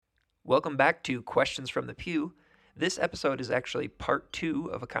Welcome back to Questions from the Pew. This episode is actually part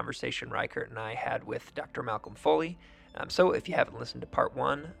 2 of a conversation Reichert and I had with Dr. Malcolm Foley. So if you haven't listened to part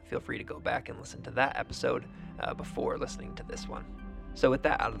 1, feel free to go back and listen to that episode before listening to this one. So with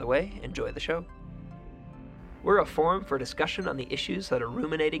that out of the way, enjoy the show. We're a forum for discussion on the issues that are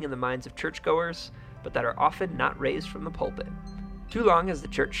ruminating in the minds of churchgoers, but that are often not raised from the pulpit. Too long has the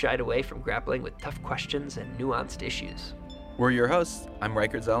church shied away from grappling with tough questions and nuanced issues. We're your hosts. I'm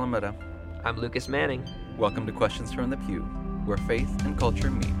Reichert Zalameda. I'm Lucas Manning. Welcome to Questions from the Pew, where faith and culture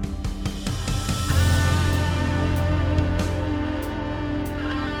meet.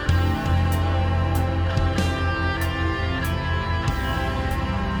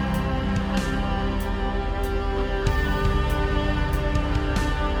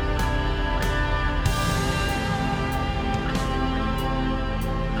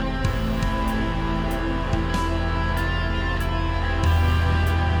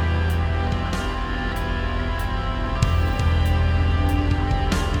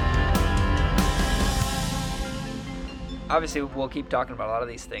 Obviously, we'll keep talking about a lot of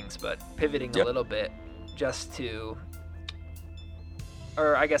these things, but pivoting a little bit just to,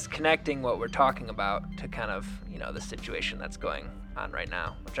 or I guess connecting what we're talking about to kind of, the situation that's going on right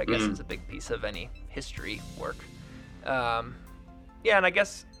now, which I guess is a big piece of any history work. And I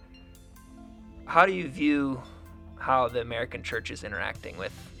guess, how do you view how the American church is interacting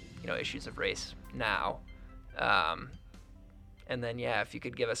with, issues of race now? And then, if you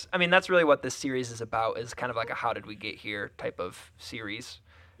could give us, that's really what this series is about, is kind of like a how did we get here type of series.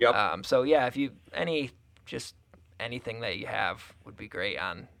 Yep. If you, anything that you have would be great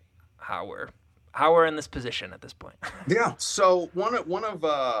on how we're in this position at this point. Yeah. So one of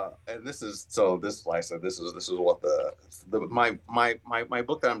and this is like I said, this is what my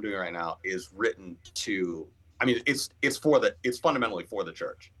book that I'm doing right now is written to, it's fundamentally for the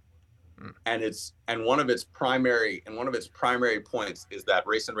church. And one of its primary points is that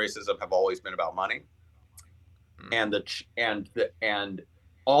race and racism have always been about money, and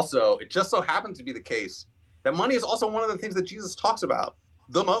also it just so happens to be the case that money is also one of the things that Jesus talks about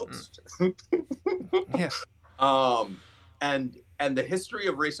the most. And the history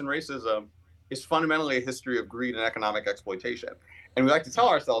of race and racism is fundamentally a history of greed and economic exploitation, and we like to tell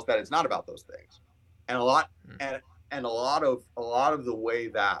ourselves that it's not about those things, and a lot of the way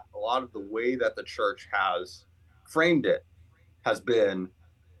that the church has framed it has been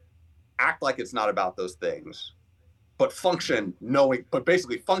act like it's not about those things, but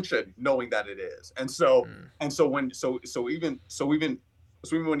basically function knowing that it is. And so even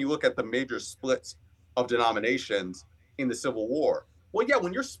when you look at the major splits of denominations in the Civil War,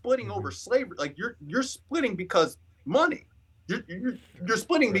 when you're splitting over slavery, like you're splitting because money. You're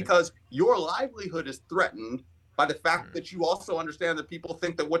splitting because your livelihood is threatened by the fact that you also understand that people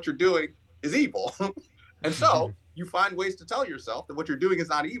think that what you're doing is evil. And so you find ways to tell yourself that what you're doing is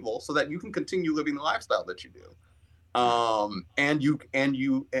not evil so that you can continue living the lifestyle that you do. And you can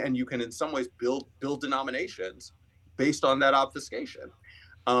in some ways build denominations based on that obfuscation.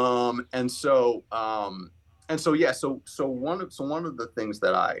 So one of the things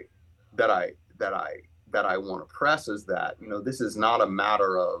that I want to press is that, this is not a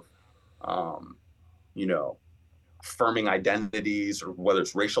matter of, affirming identities, or whether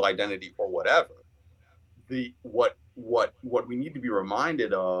it's racial identity or whatever. What we need to be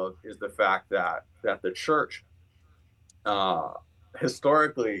reminded of is the fact that the church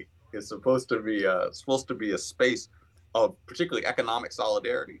historically is supposed to be a space of particularly economic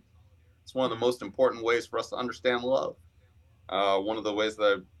solidarity. It's one of the most important ways for us to understand love. One of the ways that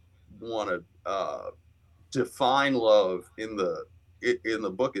I want to define love in the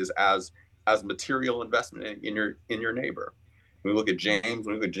book is as material investment in your neighbor. When we look at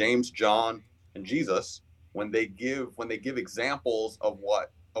James, John, and Jesus, when they give examples of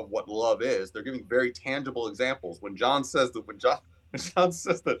what love is, they're giving very tangible examples. When John says that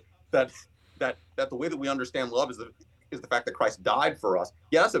the way that we understand love is the fact that Christ died for us.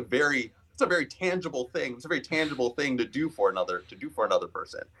 Yeah, it's a very tangible thing. It's a very tangible thing to do for another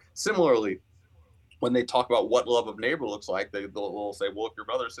person. Similarly, when they talk about what love of neighbor looks like, they'll say, well, if your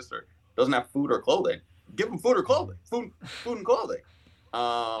brother or sister doesn't have food or clothing, give them food or clothing, food and clothing.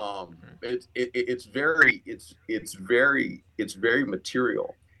 It's very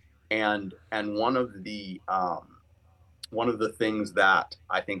material, and one of the things that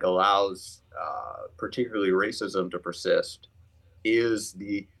I think allows particularly racism to persist is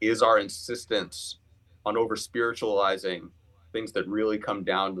our insistence on over spiritualizing things that really come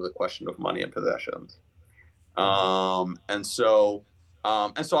down to the question of money and possessions. And so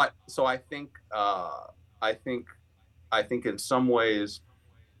I think in some ways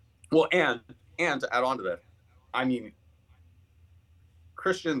Well, and to add on to that, I mean,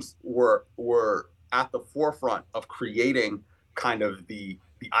 Christians were at the forefront of creating kind of the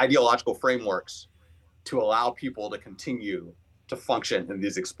ideological frameworks to allow people to continue to function in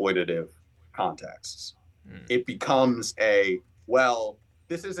these exploitative contexts. It becomes well,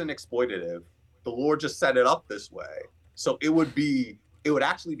 this isn't exploitative. The Lord just set it up this way. So it would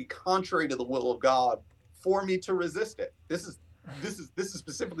actually be contrary to the will of God for me to resist it. This is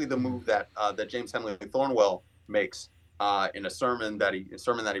specifically the move that James Henley Thornwell makes in a sermon that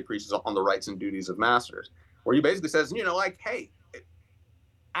he preaches on the rights and duties of masters, where he basically says, hey,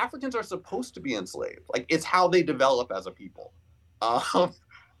 Africans are supposed to be enslaved. Like, it's how they develop as a people.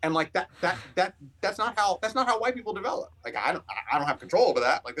 And like that's not how white people develop. Like, I don't have control over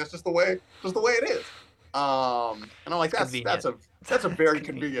that. Like, that's just the way it is. And I'm like, that's a very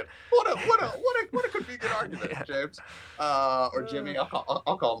convenient. What a convenient argument, James, or Jimmy.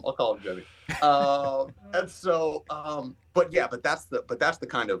 I'll call him Jimmy. And so, but that's the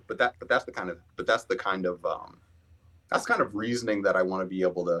kind of reasoning that I want to be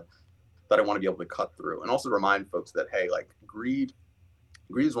able to cut through, and also remind folks that, hey, like, greed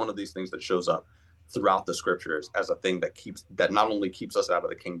is one of these things that shows up throughout the scriptures as a thing that not only keeps us out of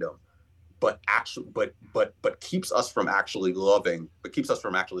the kingdom, but keeps us from actually loving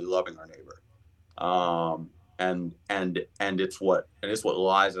our neighbor. And it's what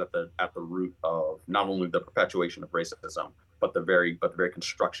lies at the root of not only the perpetuation of racism, but the very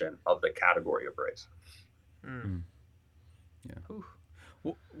construction of the category of race. Yeah.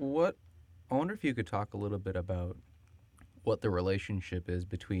 What I wonder if you could talk a little bit about what the relationship is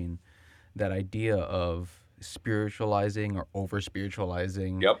between that idea of spiritualizing or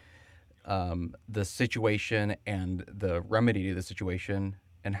over-spiritualizing the situation and the remedy to the situation,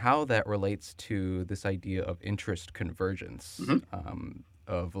 and how that relates to this idea of interest convergence,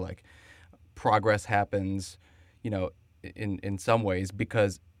 of like progress happens, in some ways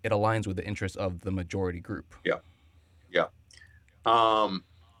because it aligns with the interests of the majority group. And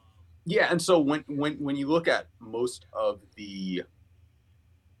so when you look at most of the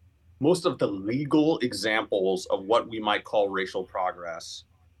legal examples of what we might call racial progress,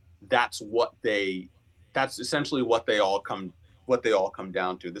 that's essentially what they all come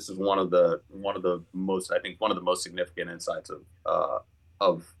down to. This is one of the most significant insights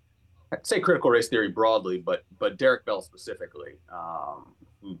of I'd say critical race theory broadly, but Derek Bell specifically,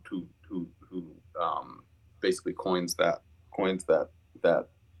 who basically coins that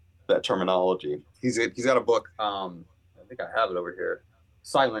terminology. He's got a book. I think I have it over here.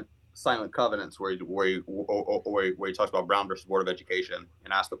 Silent Covenants, where he talks about Brown versus Board of Education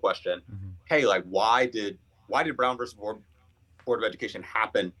and asks the question, hey, like, why did Brown versus Board of Education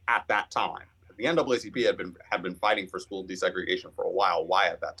happen at that time? The NAACP had been fighting for school desegregation for a while. Why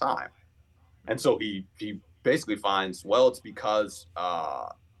at that time? And so he basically finds, well, it's because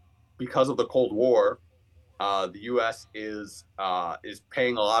of the Cold War. The U.S. is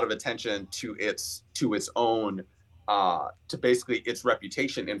paying a lot of attention to its own to basically its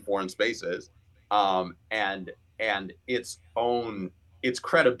reputation in foreign spaces, and its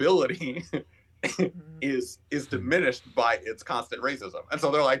credibility is diminished by its constant racism. And so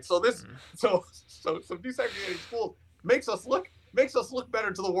they're like, so desegregating schools makes us look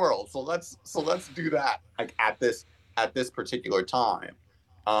better to the world. So let's do that, like, at this particular time.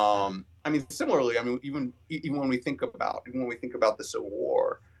 I mean, similarly, even when we think about the Civil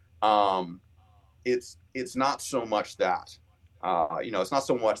War, it's not so much that it's not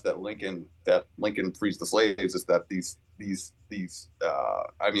so much that Lincoln frees the slaves. It's that these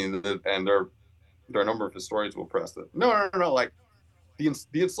and there are a number of historians who will press that no, like the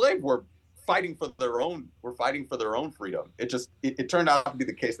enslaved were fighting for their own freedom. It turned out to be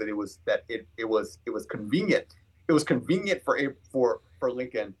the case that it was convenient. It was convenient for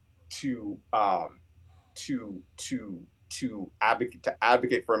Lincoln to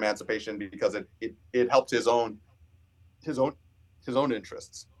advocate for emancipation because it helped his own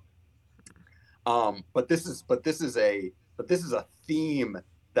interests. But this is a theme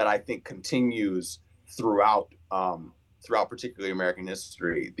that I think continues throughout particularly American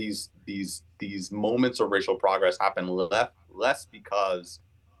history. These moments of racial progress happen less because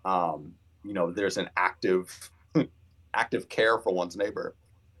there's an active care for one's neighbor.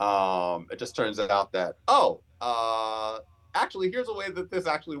 It just turns out that actually here's a way that this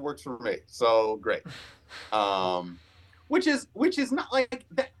actually works for me. So great. Which is not like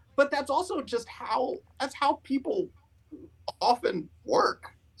that, but that's also just how people often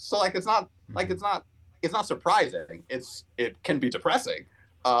work. So like it's not surprising. It can be depressing,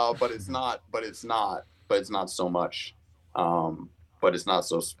 but it's not so much but it's not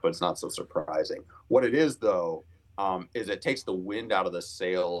so surprising. What it is though, is it takes the wind out of the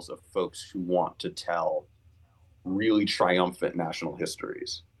sails of folks who want to tell really triumphant national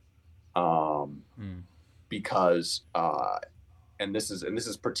histories, because and this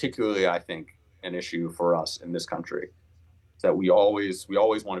is particularly, I think, an issue for us in this country, that we always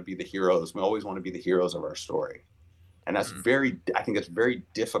want to be the heroes. We always want to be the heroes of our story, and that's I think it's very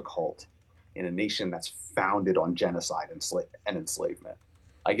difficult in a nation that's founded on genocide and enslavement.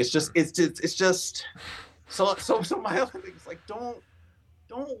 Like it's just so my other thing is like, don't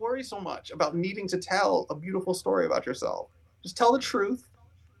worry so much about needing to tell a beautiful story about yourself. Just tell the truth,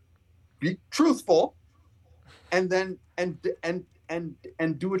 be truthful, and then and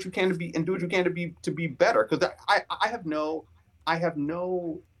do what you can to be better. Because I have no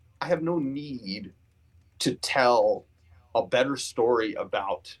need to tell a better story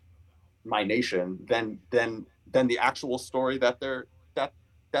about my nation than the actual story that there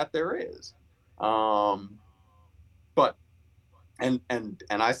is. But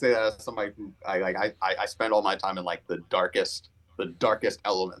I say that as somebody who I spend all my time in like the darkest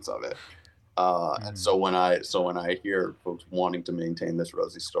elements of it. And so when I hear folks wanting to maintain this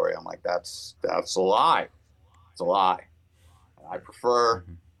rosy story, I'm like, that's a lie. It's a lie. I prefer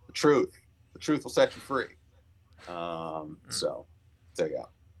the truth. The truth will set you free. So there you go.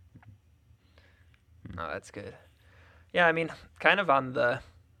 Oh, that's good. Yeah, I mean, kind of on the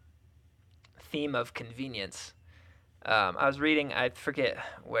theme of convenience. I was reading, I forget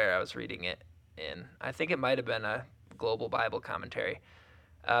where I was reading it in. I think it might have been a Global Bible Commentary.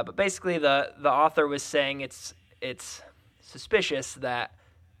 But basically the author was saying it's suspicious that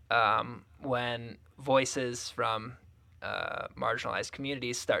when voices from marginalized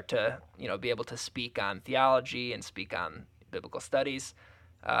communities start to, be able to speak on theology and speak on biblical studies,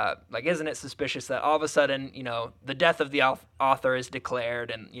 isn't it suspicious that all of a sudden, the death of the author is declared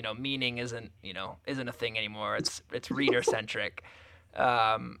and, meaning isn't a thing anymore. It's reader centric.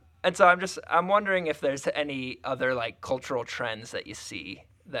 And so I'm wondering if there's any other cultural trends that you see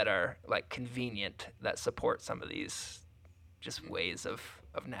that are convenient that support some of these just ways of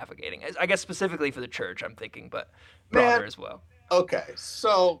navigating. I guess specifically for the church, I'm thinking, but broader as well. Okay.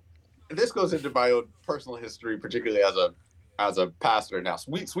 So this goes into my own personal history, particularly as a pastor now.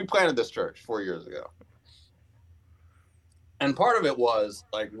 So we planted this church 4 years ago. And part of it was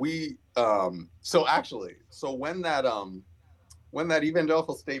when that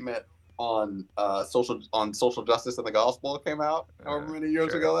evangelical statement on social justice and the gospel came out, however many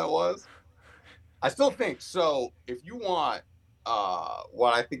years ago that was, I still think so. If you want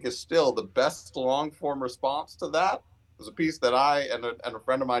what I think is still the best long form response to that, was a piece that I and a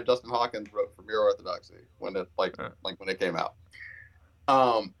friend of mine, Justin Hawkins, wrote for Mere Orthodoxy when it when it came out.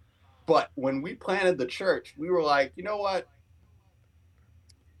 But when we planted the church, we were like, you know what?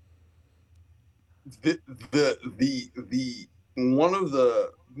 The one of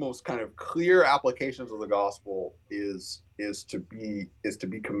the most kind of clear applications of the gospel is to be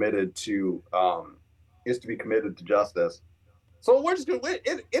committed to justice. So we're just going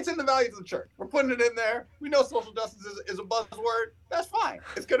to, it's in the values of the church. We're putting it in there. We know social justice is a buzzword. That's fine.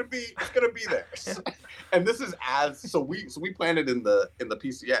 It's going to be there. And this is so we planted in the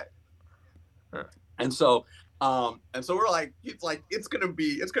PCA. And so we're like, it's going to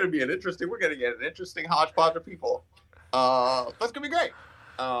be we're going to get an interesting hodgepodge of people. That's going to be great.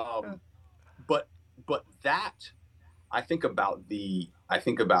 But that I think about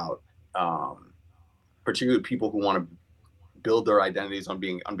particularly people who want to build their identities on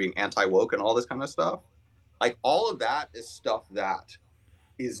being anti-woke and all this kind of stuff. Like all of that is stuff that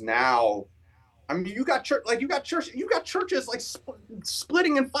is now, I mean, you got churches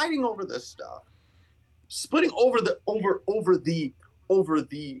splitting and fighting over this stuff, splitting over the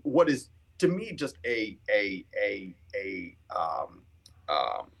what is to me just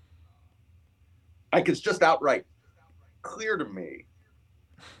it's just outright clear to me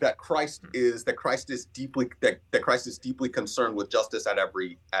that Christ is deeply concerned with justice at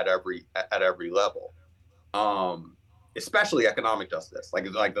every level, especially economic justice.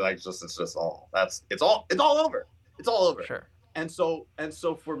 It's all over. Sure. And so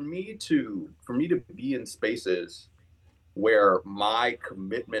for me to be in spaces where my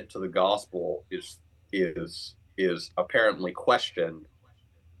commitment to the gospel is apparently questioned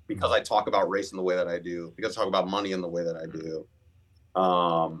because I talk about race in the way that I do, because I talk about money in the way that I do.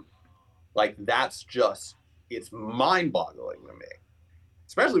 That's just, it's mind-boggling to me,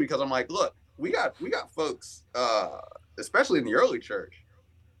 especially because I'm like, look, we got folks, especially in the early church,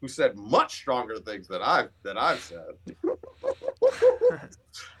 who said much stronger things than I've said.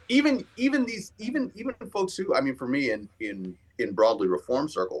 even folks who, I mean, for me in in broadly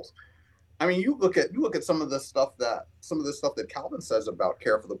reformed circles. I mean, you look at some of the stuff that Calvin says about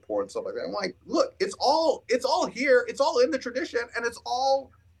care for the poor and stuff like that. I'm like, look, it's all here, it's all in the tradition, and it's all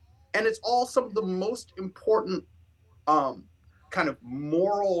some of the most important kind of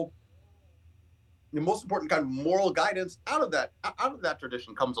moral guidance out of that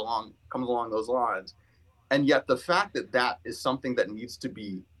tradition comes along those lines. And yet the fact that is something that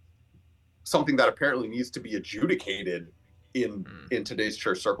apparently needs to be adjudicated in today's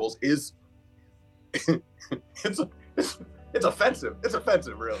church circles is it's offensive. It's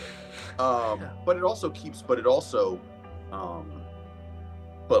offensive, really. But it also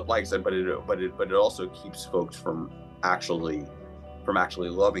like I said, but it also keeps folks from actually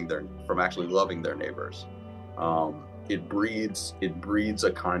loving their neighbors. It breeds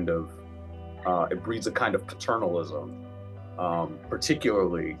a kind of paternalism,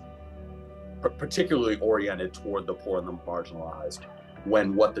 particularly oriented toward the poor and the marginalized,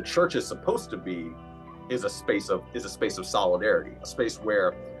 when what the church is supposed to be is a space of solidarity, a space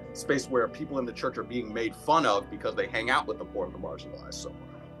where people in the church are being made fun of because they hang out with the poor and the marginalized so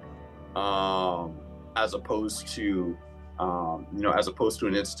much, as opposed to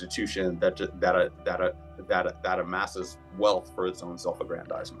an institution that amasses wealth for its own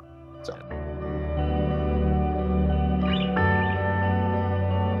self-aggrandizement. So.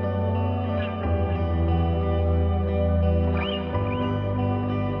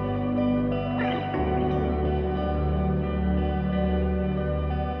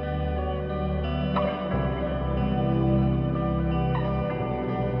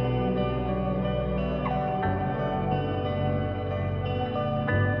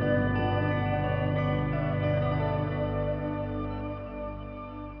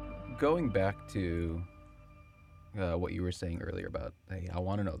 Going back to what you were saying earlier about, hey, I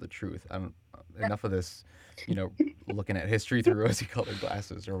want to know the truth. Enough of this, looking at history through rosy-colored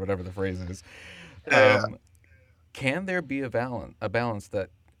glasses or whatever the phrase is. Can there be a balance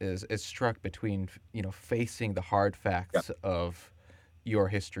that is struck between, facing the hard facts of your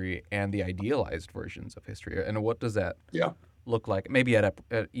history and the idealized versions of history? And what does that look like? Maybe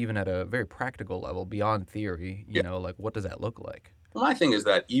even at a very practical level, beyond theory. Like what does that look like? Well, my thing is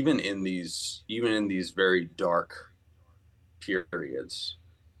that even in these very dark periods,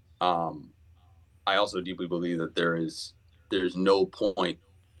 I also deeply believe that there's no point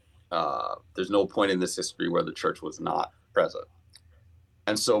in this history where the church was not present.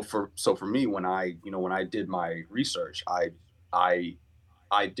 And so for me, when I did my research, I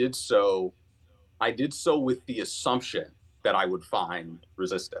did so with the assumption that I would find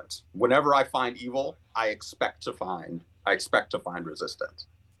resistance. Whenever I find evil, I expect to find resistance.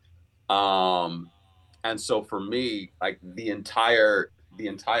 And so for me, like the entire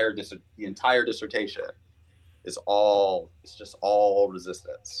dissertation is just all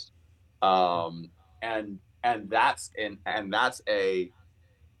resistance. And that's in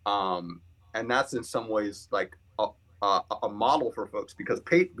some ways like a model for folks, because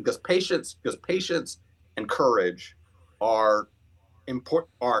patience and courage are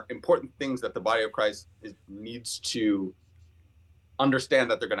important things that the body of Christ needs to understand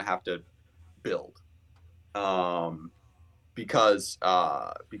that they're going to have to build, because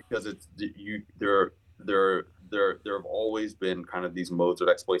it's there have always been kind of these modes of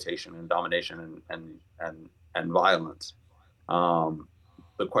exploitation and domination and violence.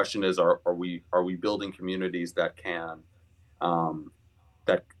 The question is, are we building communities that can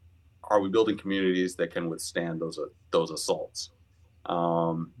withstand those assaults?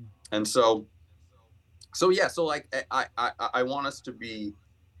 And so like I want us to be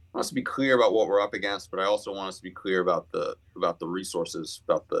clear about what we're up against, but I also want us to be clear about the resources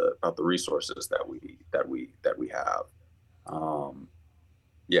that we have.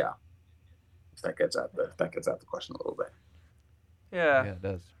 If that gets at the question a little bit. Yeah, it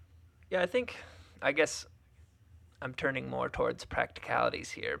does. Yeah, I guess I'm turning more towards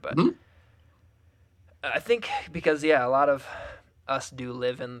practicalities here, but I think because a lot of us do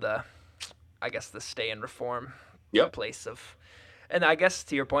live in the stay and reform place of, and I guess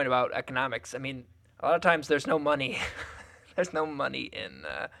to your point about economics, I mean, a lot of times there's no money, in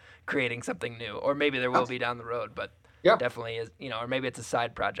creating something new, or maybe there will be down the road, but definitely is, or maybe it's a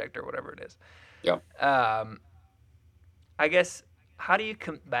side project or whatever it is. Yeah. I guess, how do you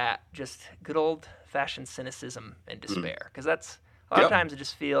combat just good old-fashioned cynicism and despair? Because that's a lot of times it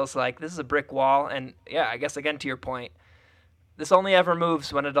just feels like this is a brick wall, and I guess again to your point, this only ever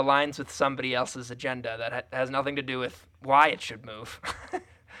moves when it aligns with somebody else's agenda that has nothing to do with why it should move.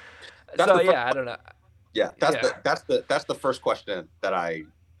 I don't know. Yeah, that's the first question that I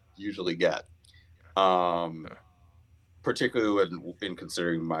usually get. particularly in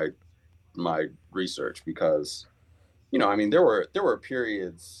considering my research, because I mean, there were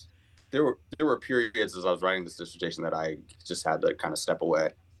periods as I was writing this dissertation that I just had to kind of step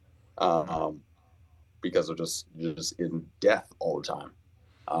away, because of just in death all the time,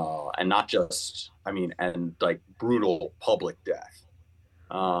 and not just, I mean, and like brutal public death,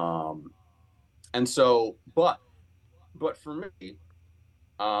 and so, but for me,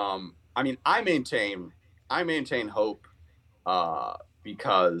 I mean, I maintain hope,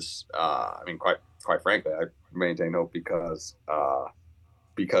 because I mean, quite frankly, I maintain hope because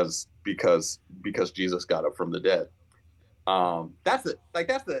Jesus got up from the dead. That's the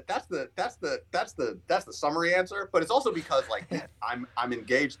summary answer. But it's also because like I'm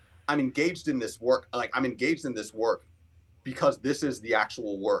engaged in this work. Like I'm engaged in this work because this is the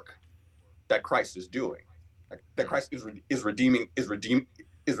actual work that Christ is doing. Like, that Christ is redeeming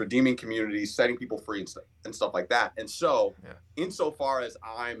communities, setting people free and stuff like that. And so, insofar as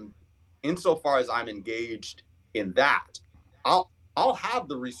I'm engaged in that, I'll have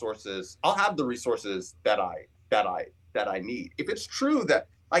the resources. I'll have the resources that I need. If it's true that,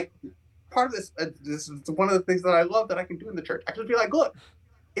 like, part of this is one of the things that I love that I can do in the church. I can be like, look,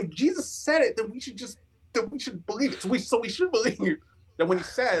 if Jesus said it, then we should believe it. So we should believe that when he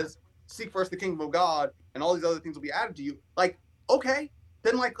says, "Seek first the kingdom of God, and all these other things will be added to you." Like, okay,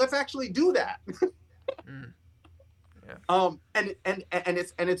 then like let's actually do that.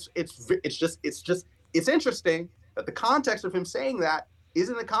 It's interesting that the context of him saying that is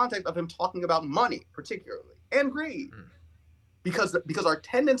in the context of him talking about money particularly and greed, because our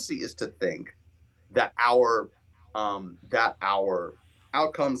tendency is to think that our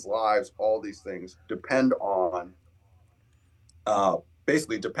outcomes, lives, all these things depend on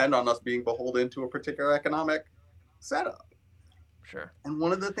basically depend on us being beholden to a particular economic setup. Sure. And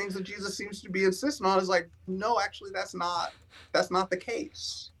one of the things that Jesus seems to be insisting on is like, no, actually, that's not the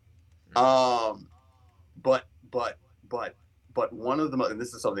case. But one of the most, and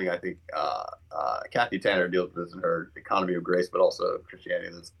this is something I think Kathy Tanner deals with in her Economy of Grace, but also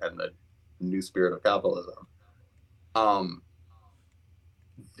Christianity and the New Spirit of Capitalism.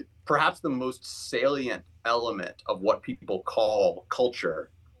 Perhaps the most salient element of what people call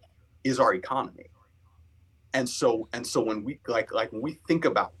culture is our economy. And so when we when we think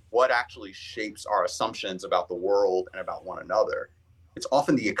about what actually shapes our assumptions about the world and about one another, it's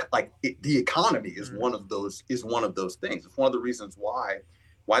often the economy is one of those things. It's one of the reasons why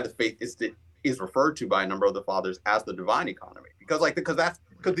the faith is referred to by a number of the fathers as the divine economy, because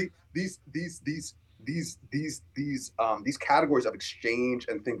these categories of exchange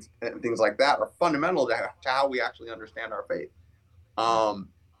and things like that are fundamental to how we actually understand our faith.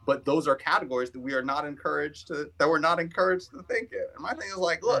 But those are categories that we're not encouraged to think in. And my thing is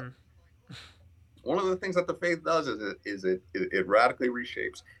like, look, one of the things that the faith does is it radically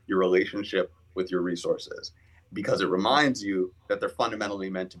reshapes your relationship with your resources, because it reminds you that they're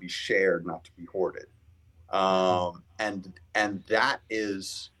fundamentally meant to be shared, not to be hoarded. And that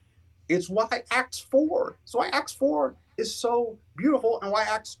is, it's why Acts 4. So why Acts 4 is so beautiful, and why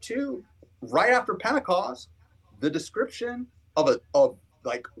Acts 2, right after Pentecost, the description of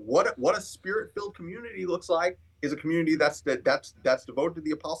what a spirit-filled community looks like is a community that's devoted to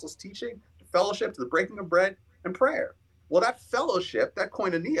the apostles' teaching, to fellowship, to the breaking of bread, and prayer. Well, that fellowship, that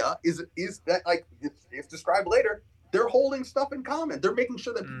koinonia, is that, like, it's described later. They're holding stuff in common. They're making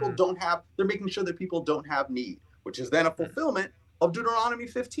sure that people don't have. They're making sure that people don't have need, which is then a fulfillment of Deuteronomy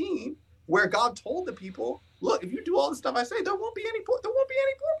 15, where God told the people, "Look, if you do all the stuff I say, there won't be any poor people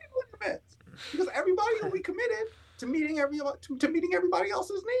in your midst, because everybody will be committed to meeting everybody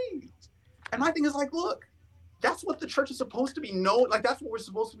else's needs." And my thing is like, look, that's what the church is supposed to be known. Like, that's what we're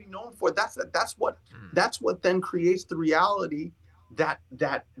supposed to be known for. That's what then creates the reality that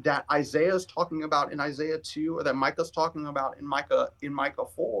Isaiah is talking about in Isaiah 2, or that Micah's talking about in Micah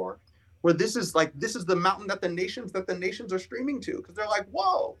 4, where this is the mountain that the nations are streaming to, because they're like,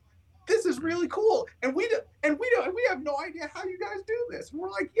 whoa, this is really cool, and we have no idea how you guys do this. And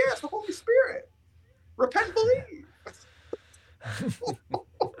we're like, yes, the Holy Spirit. Repent and believe.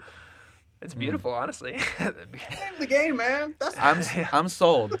 It's beautiful, honestly. Name of the game, man. I'm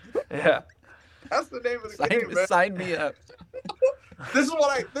sold. Yeah. That's the name of the game, man. Sign me up. This is what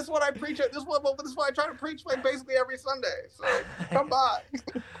I preach. This is what I try to preach like basically every Sunday. So come by.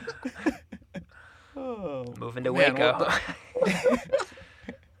 Moving to Waco.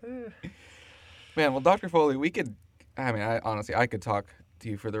 Man, well, Dr. Foley, I could talk to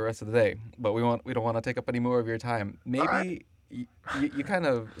you for the rest of the day, but we don't want to take up any more of your time. Maybe right. you kind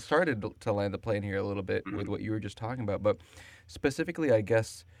of started to land the plane here a little bit with what you were just talking about, but specifically, I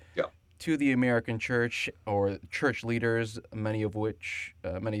guess, to the American church or church leaders, many of whom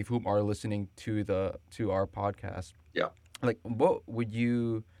are listening to our podcast. Yeah. Like, what would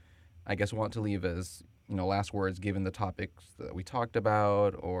you, I guess, want to leave as, last words, given the topics that we talked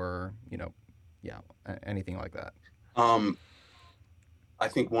about, or, anything like that? I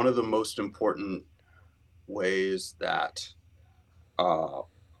think one of the most important ways that Paul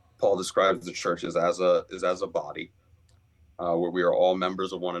describes the church is as a body, where we are all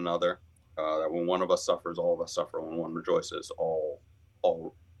members of one another. That when one of us suffers, all of us suffer. When one rejoices, all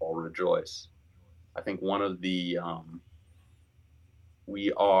rejoice. I think one of the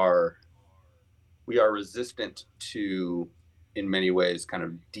we are resistant to, in many ways, kind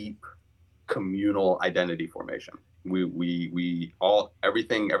of deep communal identity formation. We all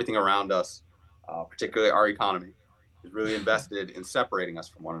everything around us, particularly our economy, is really invested in separating us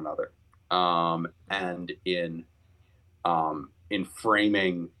from one another, and in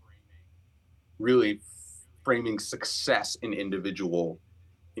framing success in individual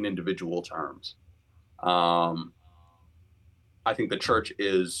terms. I think the church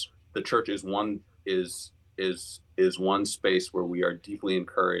is one space where we are deeply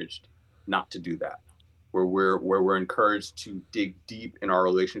encouraged not to do that, where we're encouraged to dig deep in our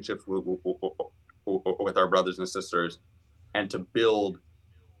relationships with our brothers and sisters, and to build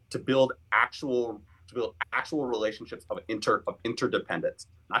actual relationships of interdependence,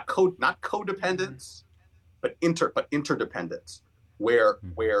 not codependence, but interdependence, where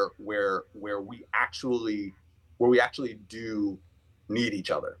we actually do need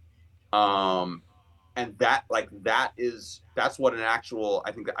each other, and that's what an actual,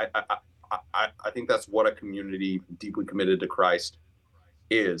 I think that's what a community deeply committed to Christ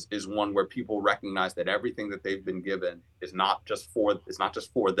is one where people recognize that everything that they've been given is not just for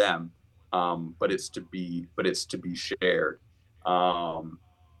them, but it's to be shared.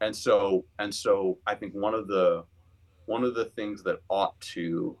 And so I think one of the things that ought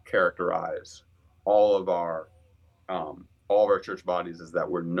to characterize all of our church bodies is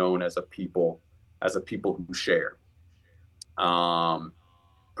that we're known as a people who share,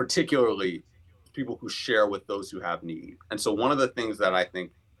 particularly people who share with those who have need. And so one of the things that I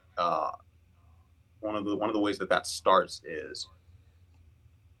think, one of the ways that starts is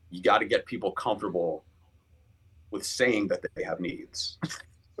you got to get people comfortable with saying that they have needs.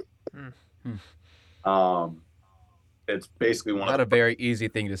 It's basically not a very easy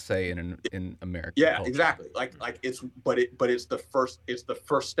thing to say in America. Yeah, culture. Exactly. It's the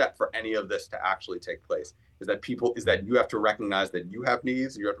first step for any of this to actually take place. Is that you have to recognize that you have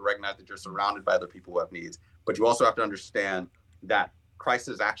needs, and you have to recognize that you're surrounded by other people who have needs, but you also have to understand that Christ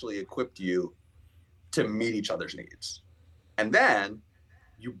has actually equipped you to meet each other's needs. And then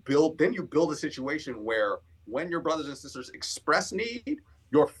you build a situation where when your brothers and sisters express need,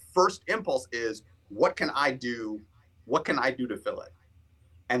 your first impulse is, what can I do to fill it?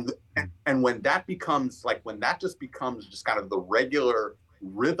 And when that just becomes just kind of the regular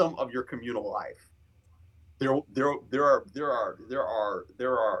rhythm of your communal life, there are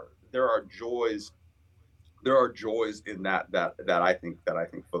joys in that I think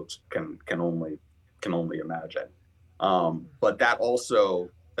folks can only imagine. But that also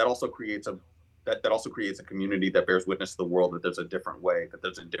creates a community that bears witness to the world that there's a different way of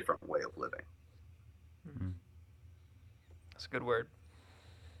living. Mm-hmm. That's a good word.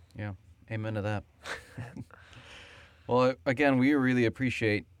 Yeah, amen to that. Well, again, we really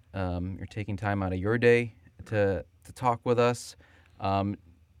appreciate your taking time out of your day to talk with us. The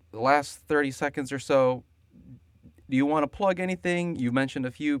last 30 seconds or so, do you want to plug anything? You mentioned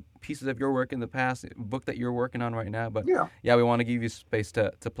a few pieces of your work in the past, a book that you're working on right now, but yeah, we want to give you space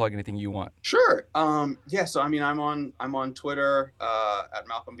to plug anything you want. Sure. So I'm on Twitter at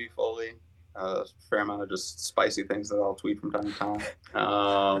Malcolm B. Foley. A fair amount of just spicy things that I'll tweet from time to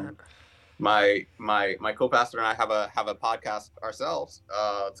time. My co-pastor and I have a podcast ourselves.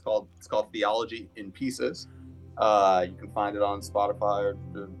 It's called Theology in Pieces. You can find it on Spotify or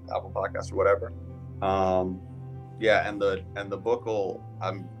Apple Podcasts or whatever. And the book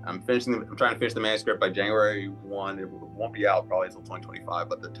I'm trying to finish the manuscript by January 1. It won't be out probably until 2025,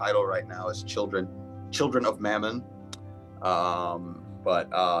 but the title right now is Children of Mammon.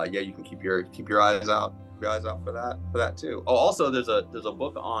 You can keep your eyes out for that too. Oh, also there's a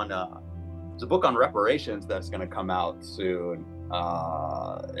book on reparations that's going to come out soon.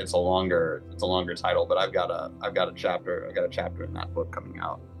 It's a longer title, but I've got a chapter in that book coming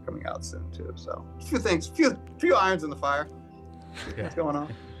out soon too. So a few irons in the fire. What's going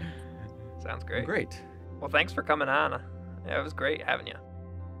on? Sounds great. Great. Well, thanks for coming on. Yeah, it was great having you.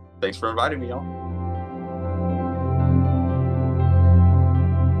 Thanks for inviting me, y'all.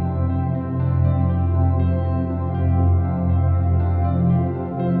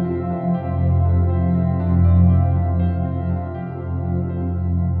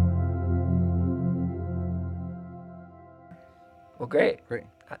 great. Great.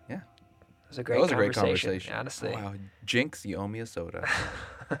 Yeah. It was a That great was a great conversation. conversation. Honestly. Wow. Jinx, you owe me a soda.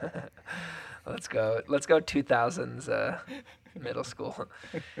 Let's go 2000s middle school.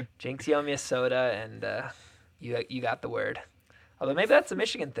 Jinx, you owe me a soda, and you got the word. Although maybe that's a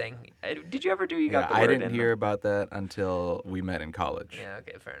Michigan thing. Did you ever do you got the word? I didn't hear about that until we met in college. Yeah,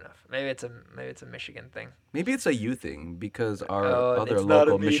 okay, fair enough. Maybe it's a Michigan thing. Maybe it's a you thing because our Oh, other it's not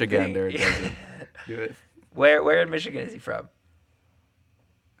a local me Michigander thing. doesn't do it. Where in Michigan is he from?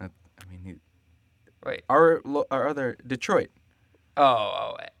 I mean, Wait. our other Detroit.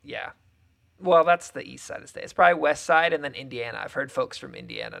 Oh, yeah. Well, that's the east side of the state. It's probably west side and then Indiana. I've heard folks from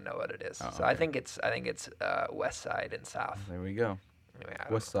Indiana know what it is. Oh, so okay. I think it's west side and south. There we go. Anyway,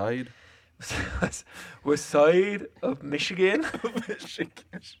 West side. West side of Michigan.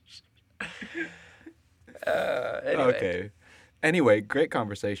 Anyway. Okay. Anyway, great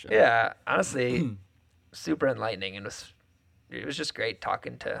conversation. Yeah, honestly, super enlightening, and it was just great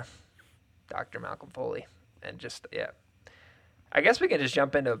talking to Dr. Malcolm Foley, and just I guess we can just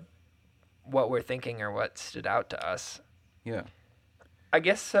jump into what we're thinking or what stood out to us. Yeah. I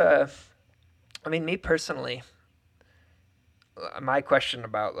guess, me personally, my question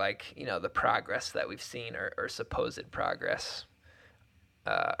about the progress that we've seen or supposed progress,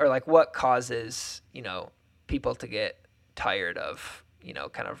 or what causes, people to get tired of,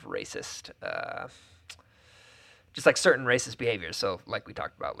 kind of racist, just certain racist behaviors. So we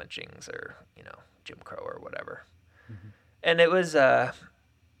talked about lynchings or, Jim Crow or whatever. Mm-hmm. And it was,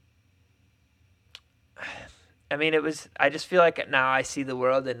 I just feel like now I see the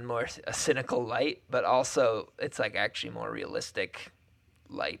world in more a cynical light, but also it's actually more realistic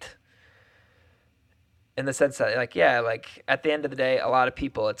light. In the sense that at the end of the day, a lot of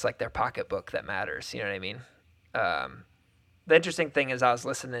people, it's their pocketbook that matters. You know what I mean? The interesting thing is I was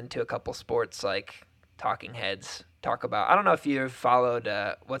listening to a couple sports, talking heads talk about, I don't know if you've followed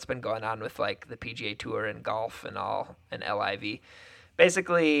what's been going on with the PGA Tour and golf and LIV.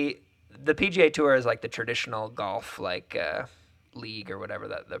 Basically, the PGA Tour is the traditional golf league or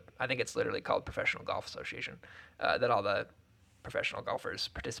whatever I think it's literally called Professional Golf Association that all the professional golfers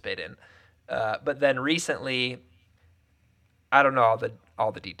participate in. But then recently, I don't know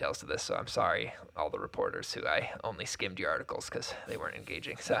all the details to this, so I'm sorry, all the reporters who I only skimmed your articles because they weren't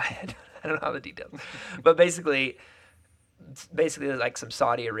engaging. So I don't know all the details. But basically, some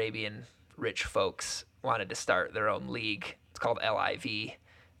Saudi Arabian rich folks wanted to start their own league. It's called LIV.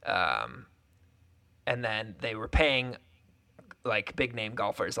 And then they were paying big name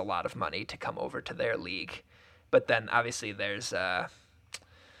golfers a lot of money to come over to their league. But then obviously there's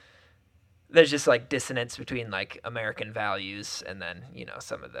just dissonance between American values and then,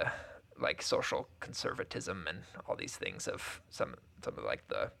 some of the social conservatism and all these things of some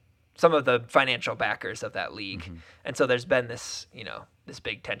of the financial backers of that league. Mm-hmm. And so there's been this, this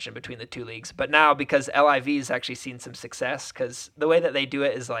big tension between the two leagues. But now, because LIV's actually seen some success, because the way that they do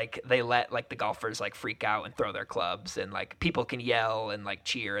it is they let the golfers freak out and throw their clubs, and people can yell and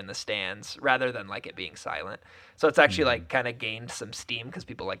cheer in the stands rather than it being silent. So it's actually kind of gained some steam because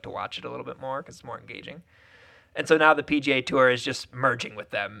people like to watch it a little bit more because it's more engaging. And so now the PGA Tour is just merging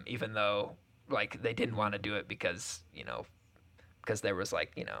with them, even though they didn't want to do it because there was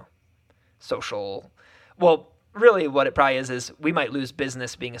social, well, really what it probably is we might lose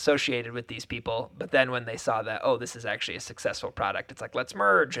business being associated with these people. But then when they saw that, oh, this is actually a successful product, it's let's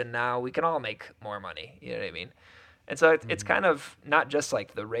merge and now we can all make more money. You know what I mean? And so it's kind of not just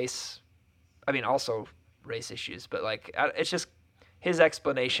the race, also race issues, but it's just his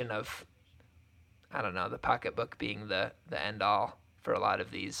explanation of, I don't know, the pocketbook being the end all for a lot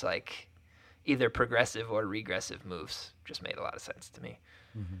of these either progressive or regressive moves just made a lot of sense to me.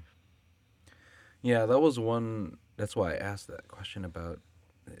 Mm-hmm. Yeah, that was one. That's why I asked that question about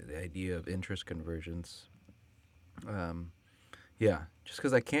the idea of interest convergence. Yeah, just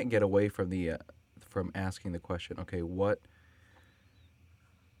because I can't get away from from asking the question. Okay, what?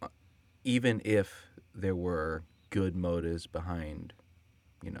 Even if there were good motives behind,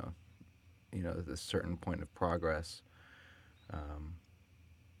 the certain point of progress,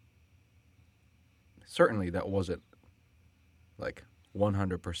 certainly that wasn't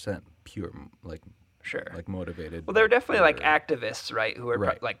 100% pure, sure, motivated. Well, there were definitely activists, right, who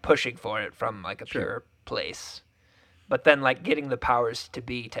were pushing for it from a pure place, but then getting the powers to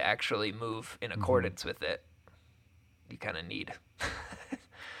be to actually move in accordance with it, you kind of need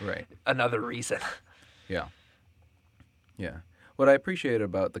another reason. Yeah. What I appreciated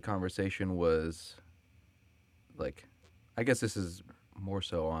about the conversation was, I guess this is more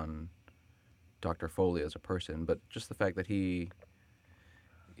so on Dr. Foley as a person, but just the fact that you've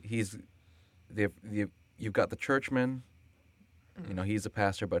got the churchmen You know, he's a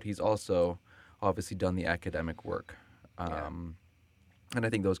pastor, but he's also obviously done the academic work. And I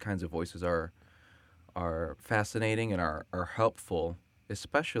think those kinds of voices are fascinating and are helpful,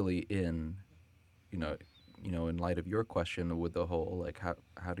 especially in, you know, in light of your question with the whole, like,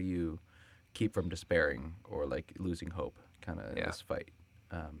 how do you keep from despairing or, like, losing hope kind of in this fight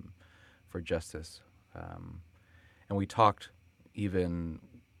for justice. And we talked even,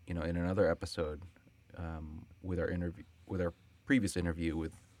 you know, in another episode with our previous interview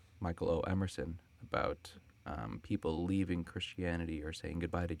with Michael O. Emerson about people leaving Christianity or saying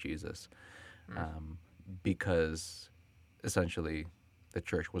goodbye to Jesus because essentially the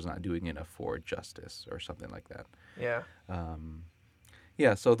church was not doing enough for justice or something like that. Yeah.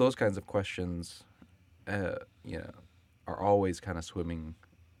 Yeah, so those kinds of questions, you know, are always kind of swimming,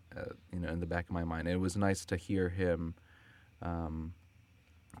 you know, in the back of my mind. And it was nice to hear him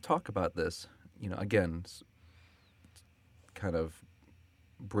talk about this, you know, again, kind of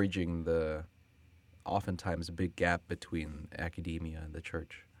bridging the oftentimes big gap between academia and the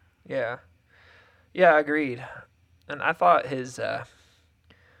church. Yeah. Yeah, agreed. And I thought his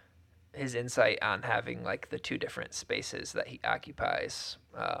insight on having, like, the two different spaces that he occupies,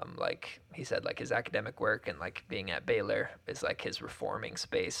 like he said, like, his academic work and, like, being at Baylor is, like, his reforming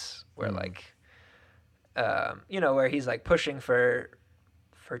space where like you know, where he's, like, pushing for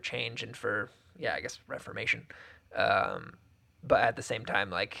change and for, I guess, reformation, but at the same time,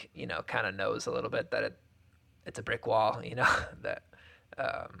 like, you know, kind of knows a little bit that it's a brick wall, you know, that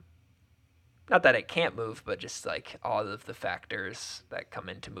not that it can't move, but just, like, all of the factors that come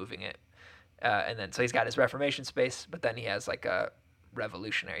into moving it. And then, so he's got his Reformation space, but then he has, like, a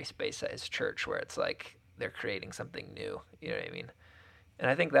revolutionary space at his church where it's like they're creating something new. You know what I mean? And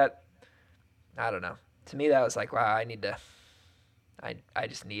I think that, I don't know. To me, that was like, wow, I need that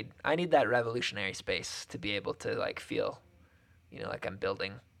revolutionary space to be able to, like, feel, you know, like I'm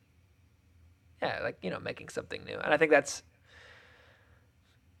building, like, you know, making something new. And I think that's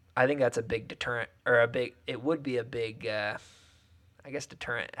a big deterrent, or it would be a big, I guess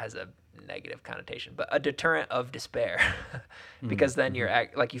deterrent has a negative connotation, but a deterrent of despair, because then you're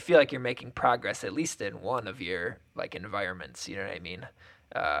like, you feel like you're making progress, at least in one of your, like, environments, you know what I mean?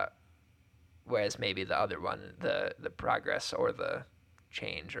 Whereas maybe the other one, the progress or the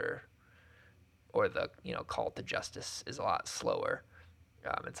change or the, you know, call to justice is a lot slower.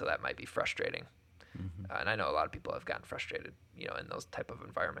 And so that might be frustrating. And I know a lot of people have gotten frustrated, you know, in those type of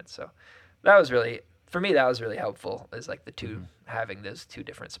environments. So that was really, for me, that was really helpful, is, like, the two, having those two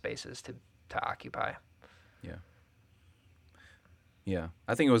different spaces to occupy. Yeah. Yeah.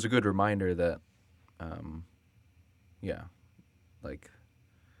 I think it was a good reminder that, like,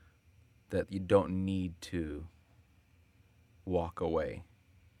 that you don't need to walk away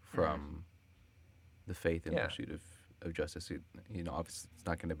from the faith in pursuit of justice. You know, obviously it's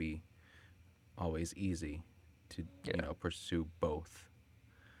not going to be always easy to, you know, pursue both.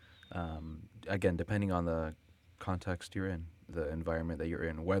 Again, depending on the context you're in, the environment that you're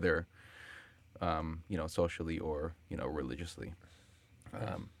in, whether, you know, socially or, you know, religiously.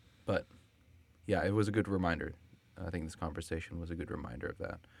 But yeah, it was a good reminder. I think this conversation was a good reminder of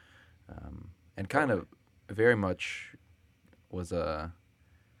that. And kind of very much was a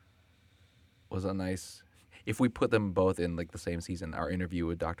nice, if we put them both in, like, the same season, our interview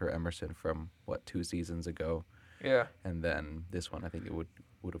with Dr. Emerson from 2 seasons ago. Yeah. And then this one, I think it would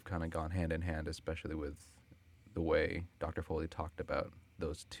have kind of gone hand in hand, especially with the way Dr. Foley talked about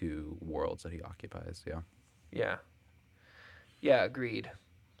those two worlds that he occupies. Yeah. Yeah. Yeah, agreed.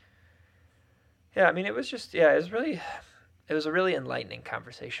 Yeah, I mean, it was just, it was a really enlightening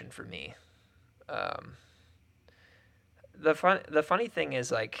conversation for me. The funny thing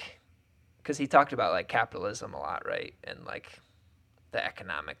is, like, because he talked about, like, capitalism a lot, right? And, like, the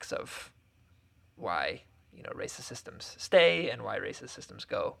economics of why, you know, racist systems stay and why racist systems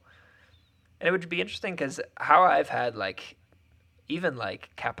go. And it would be interesting because how I've had, like, even,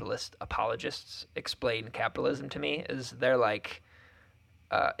 like, capitalist apologists explain capitalism to me is they're like,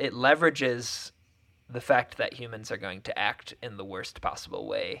 it leverages the fact that humans are going to act in the worst possible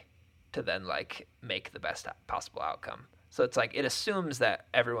way to then, like, make the best possible outcome. So it's like, it assumes that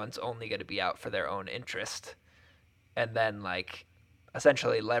everyone's only going to be out for their own interest, and then, like,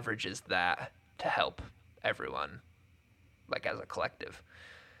 essentially leverages that to help everyone, like, as a collective,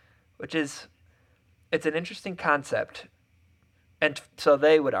 which is, it's an interesting concept. And so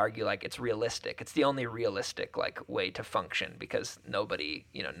they would argue, like, it's realistic. It's the only realistic, like, way to function, because nobody's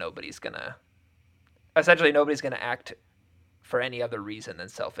going to act for any other reason than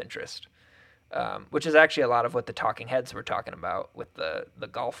self-interest. Which is actually a lot of what the Talking Heads were talking about with the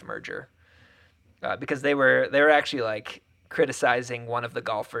golf merger, because they were actually, like, criticizing one of the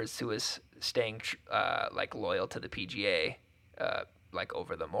golfers who was staying like loyal to the PGA, like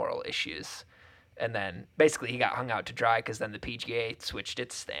over the moral issues. And then basically he got hung out to dry because then the PGA switched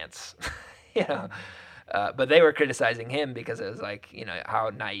its stance, you know. But they were criticizing him because it was like, you know, how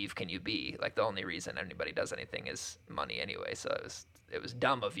naive can you be? Like the only reason anybody does anything is money anyway. So it was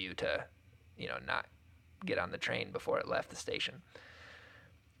dumb of you to, you know, not get on the train before it left the station.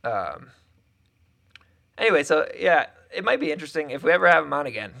 Anyway, so yeah, it might be interesting if we ever have him on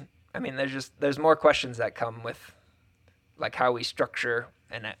again. I mean, there's more questions that come with like how we structure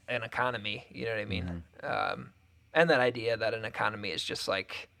an economy, you know what I mean? Mm-hmm. And that idea that an economy is just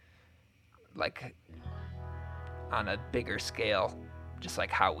like on a bigger scale, just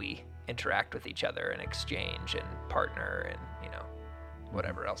like how we interact with each other and exchange and partner and, you know,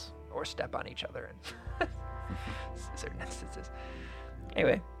 whatever else, or step on each other in certain instances.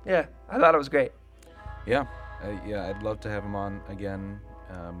 Anyway, yeah, I thought it was great. Yeah, I'd love to have him on again,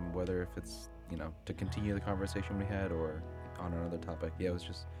 whether if it's, you know, to continue the conversation we had or on another topic. Yeah, it was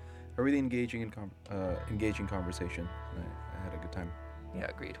just a really engaging conversation. I had a good time. Yeah,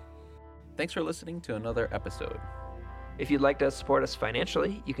 agreed. Thanks for listening to another episode. If you'd like to support us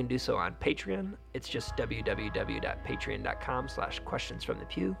financially, you can do so on Patreon. It's just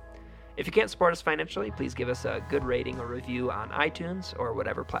www.patreon.com/questionsfromthepew. If you can't support us financially, please give us a good rating or review on iTunes or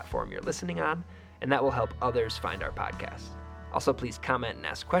whatever platform you're listening on, and that will help others find our podcast. Also, please comment and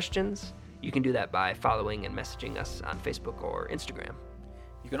ask questions. You can do that by following and messaging us on Facebook or Instagram.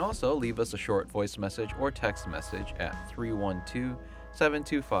 You can also leave us a short voice message or text message at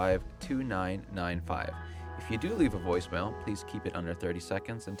 312-725-2995. If you do leave a voicemail, please keep it under 30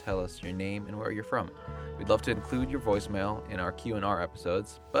 seconds and tell us your name and where you're from. We'd love to include your voicemail in our Q&R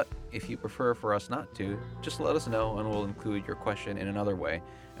episodes, but if you prefer for us not to, just let us know and we'll include your question in another way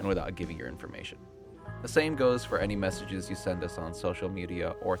and without giving your information. The same goes for any messages you send us on social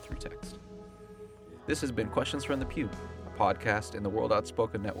media or through text. This has been Questions from the Pew, a podcast in the World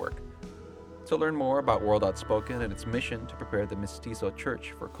Outspoken Network. To learn more about World Outspoken and its mission to prepare the Mestizo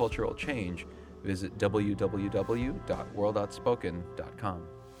Church for cultural change, visit www.worldoutspoken.com.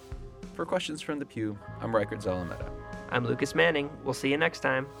 For Questions from the Pew, I'm Rikard Zalameta. I'm Lucas Manning. We'll see you next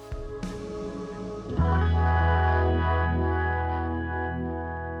time.